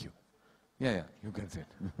much. Thank you. Yeah, you can sit.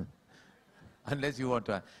 Unless you want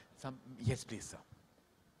to. Yes, please, sir.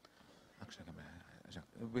 Akshay, come here.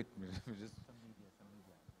 Wait, just some media.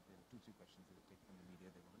 There are 2-3 questions we'll take from the media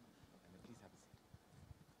they want. And please have a seat.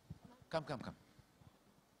 Come.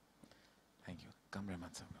 Thank you. Come,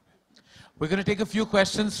 Rahman sir. We're going to take a few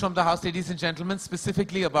questions from the house, ladies and gentlemen,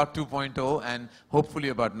 specifically about 2.0 and hopefully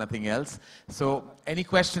about nothing else. So, any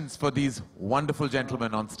questions for these wonderful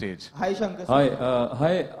gentlemen on stage? Hi, Shankar.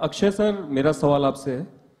 Hi, Akshay sir. मेरा सवाल आपसे है.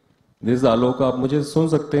 This is आलोक. आप मुझे सुन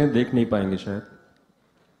सकते हैं, देख नहीं पाएंगे शायद.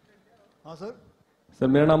 हाँ सर. सर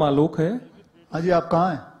मेरा नाम आलोक है. हाँ जी, आप कहाँ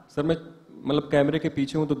हैं? सर मैं मतलब कैमरे के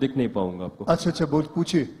पीछे हूँ तो दिख नहीं पाऊंगा आपको. अच्छा,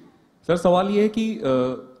 पूछिए. सर सवाल ये है कि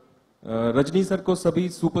रजनी सर को सभी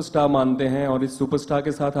सुपरस्टार मानते हैं और इस सुपरस्टार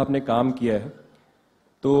के साथ आपने काम किया है,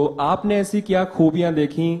 तो आपने ऐसी क्या खूबियां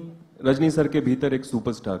देखी रजनी सर के भीतर एक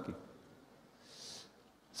सुपरस्टार की?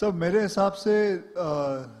 सर मेरे हिसाब से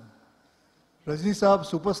रजनी साहब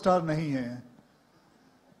सुपरस्टार नहीं हैं.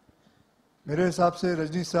 मेरे हिसाब से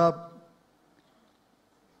रजनी साहब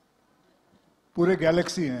पूरे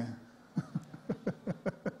गैलेक्सी हैं.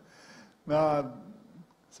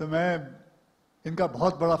 मैं इनका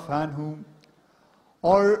बहुत बड़ा फैन हूं.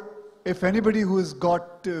 और if anybody who has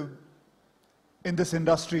got in this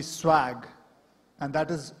industry swag, and that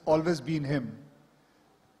has always been him,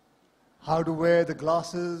 how to wear the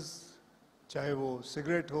glasses, चाहे वो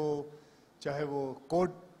सिगरेट हो, चाहे वो कोट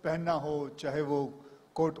पहनना हो, चाहे वो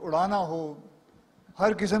कोट उड़ाना हो,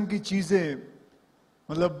 हर किस्म की चीजें,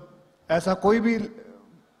 मतलब ऐसा कोई भी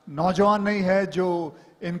नौजवान नहीं है जो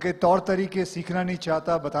इनके तौर तरीके सीखना नहीं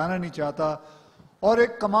चाहता, बताना नहीं चाहता. और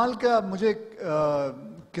एक कमाल का मुझे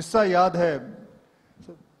किस्सा याद है.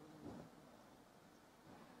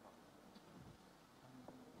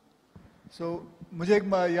 मुझे एक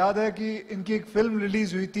याद है कि इनकी एक फिल्म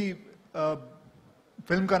रिलीज हुई थी.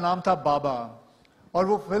 फिल्म का नाम था बाबा, और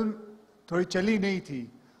वो फिल्म थोड़ी चली नहीं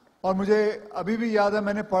थी. और मुझे अभी भी याद है,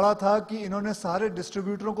 मैंने पढ़ा था कि इन्होंने सारे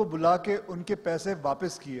डिस्ट्रीब्यूटरों को बुला के उनके पैसे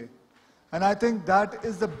वापस किए. And I think that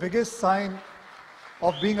is the biggest sign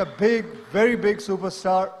of being a big, very big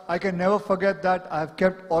superstar. I can never forget that. I have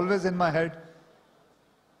kept always in my head.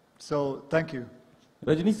 So, thank you.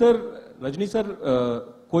 Rajni sir,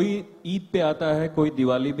 कोई ईद पे आता है, कोई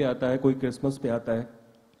दिवाली पे आता है, कोई Christmas पे आता है,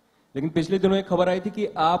 लेकिन पिछले दिनों एक खबर आई थी कि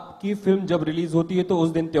आपकी फिल्म जब रिलीज होती है तो उस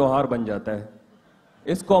दिन त्योहार बन जाता है.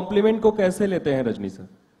 इस कॉम्प्लीमेंट को कैसे लेते हैं Rajni sir?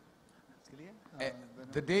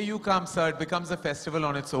 The day you come, sir, it becomes a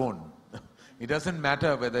festival on its own. It doesn't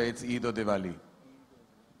matter whether it's Eid or Diwali.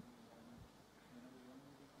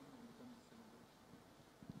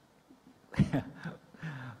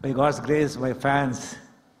 By God's grace, my fans,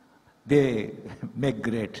 they make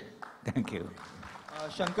great. Thank you.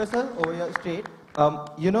 Shankar sir, over your straight.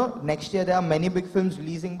 Next year there are many big films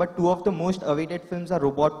releasing, but two of the most awaited films are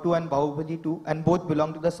Robot 2 and Bahubali 2, and both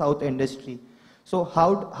belong to the South industry. So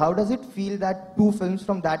how does it feel that two films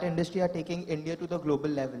from that industry are taking India to the global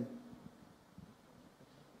level?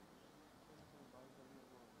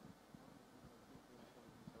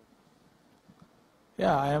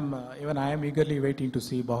 Yeah, I am eagerly waiting to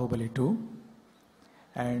see Bahubali 2.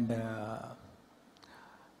 And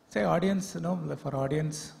for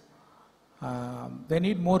audience, they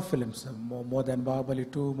need more films, more than Bahubali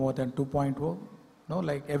 2, more than 2.0.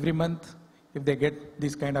 Like every month, if they get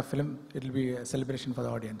this kind of film, it will be a celebration for the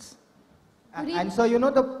audience. And so,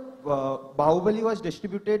 the Bahubali was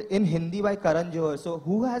distributed in Hindi by Karan Johar. So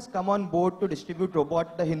who has come on board to distribute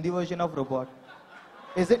Robot, the Hindi version of Robot?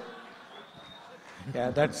 Is it?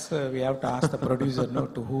 Yeah, that's we have to ask the producer, no,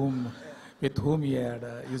 with whom he had.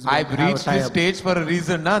 I've reached this stage for a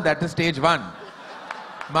reason, na? That is stage 1.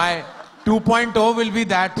 My 2.0 will be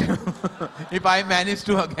that if I manage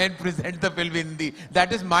to again present the film in Hindi.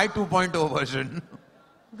 That is my 2.0 version.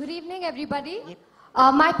 Good evening, everybody.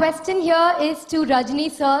 My question here is to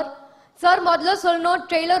Rajni sir. Sir, modlo solno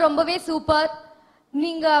trailer rombave super.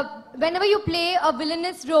 Whenever you play a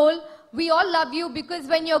villainous role, we all love you because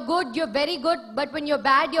when you're good, you're very good, but when you're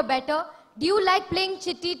bad, you're better. Do you like playing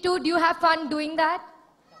Chitty too? Do you have fun doing that?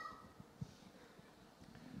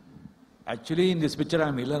 Actually, in this picture,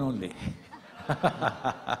 I'm villain only.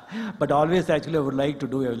 But always, actually, I would like to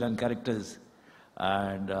do villain characters.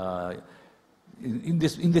 And in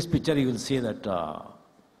this picture, you will see that, the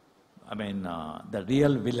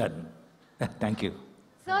real villain. Thank you.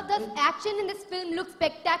 Sir, the action in this film looks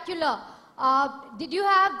spectacular. Did you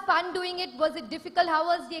have fun doing it? Was it difficult? How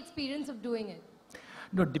was the experience of doing it?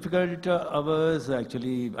 No, difficult hours,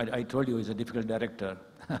 actually, I told you, he's a difficult director.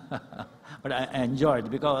 But I enjoyed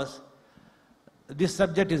because this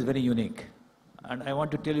subject is very unique. And I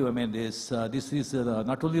want to tell you, this is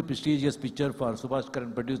not only a prestigious picture for Subhash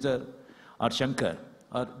Karan producer or Shankar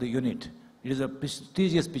or the unit. It is a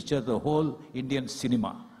prestigious picture of the whole Indian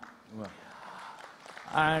cinema. Wow.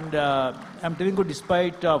 And I'm telling you,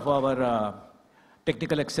 despite of our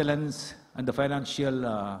technical excellence and the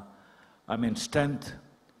financial strength,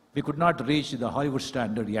 we could not reach the Hollywood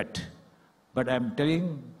standard yet. But I'm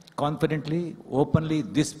telling confidently, openly,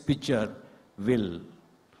 this picture will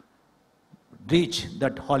reach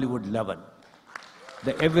that Hollywood level.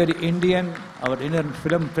 Every Indian, our Indian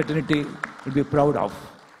film fraternity will be proud of.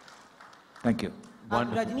 Thank you.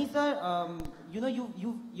 Rajni sir,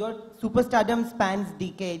 your superstardom spans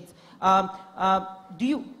decades. Do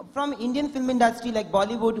you, from Indian film industry like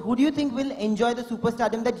Bollywood, who do you think will enjoy the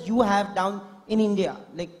superstardom that you have down in India,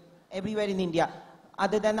 like everywhere in India,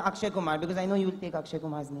 other than Akshay Kumar? Because I know you will take Akshay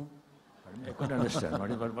Kumar's name. I couldn't understand.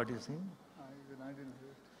 What are you saying?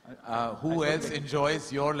 Who else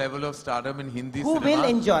enjoys your level of stardom in Hindi who cinema? Will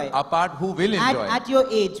enjoy? Apart, who will enjoy? At your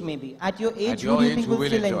age, maybe. At your age, who do you think will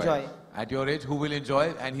still enjoy? At your age, who will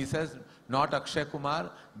enjoy? And he says, not Akshay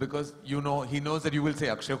Kumar, because he knows that you will say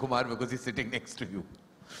Akshay Kumar because he's sitting next to you.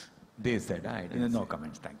 They said, I didn't. No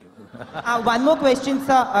comments, thank you. One more question,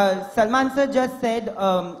 sir. Salman sir just said,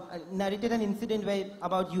 narrated an incident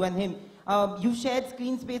about you and him. You shared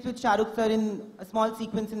screen space with Shah Rukh sir in a small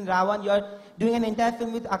sequence in Ravan. You're doing an entire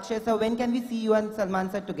film with Akshay sir. When can we see you and Salman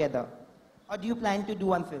sir together? Or do you plan to do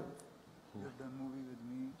one film? You've done a movie with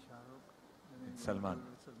me, Shah Rukh. Salman.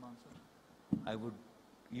 I would,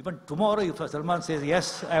 even tomorrow, if Salman says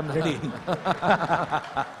yes, I am ready.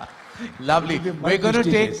 Lovely. We're going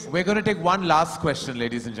to take one last question,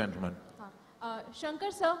 ladies and gentlemen.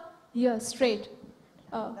 Shankar sir, here, straight.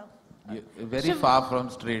 Very far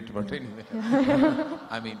from straight, but anyway.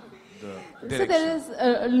 The direction. So there is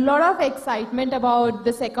a lot of excitement about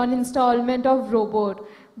the second installment of Robot.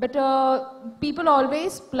 But people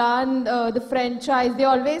always plan the franchise. They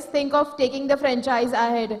always think of taking the franchise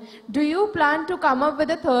ahead. Do you plan to come up with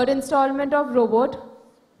a third installment of Robot?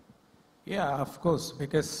 Yeah, of course,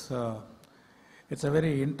 because it's a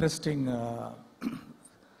very interesting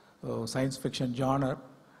science fiction genre.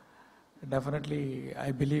 Definitely,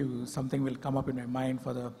 I believe something will come up in my mind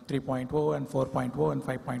for the 3.0 and 4.0 and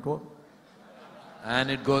 5.0.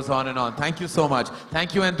 And it goes on and on. Thank you so much.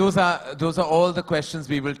 Thank you. And those are all the questions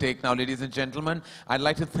we will take now, ladies and gentlemen. I'd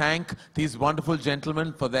like to thank these wonderful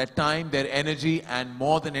gentlemen for their time, their energy, and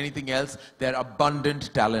more than anything else, their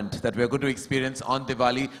abundant talent that we're going to experience on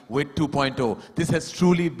Diwali with 2.0. This has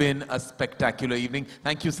truly been a spectacular evening.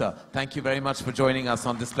 Thank you, sir. Thank you very much for joining us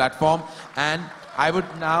on this platform. And I would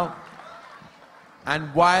now,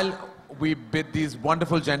 and while we bid these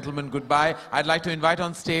wonderful gentlemen goodbye, I'd like to invite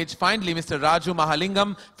on stage finally Mr. Raju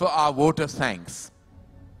Mahalingam for our vote of thanks.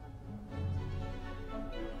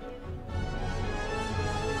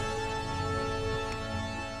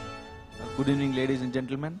 Good evening, ladies and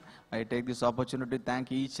gentlemen. I take this opportunity to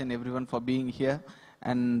thank each and everyone for being here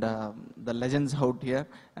and the legends out here.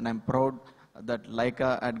 And I'm proud that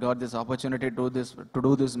Laika had got this opportunity to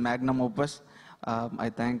do this magnum opus. I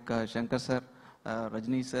thank Shankar sir,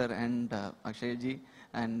 Rajni sir, and Akshay ji,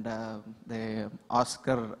 and the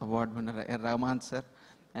Oscar award winner Rahman sir.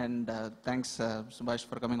 And thanks Subhash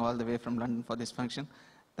for coming all the way from London for this function.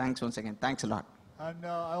 Thanks once again. Thanks a lot. And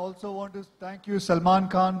I also want to thank you, Salman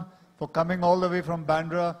Khan, for coming all the way from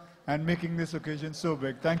Bandra and making this occasion so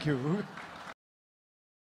big. Thank you.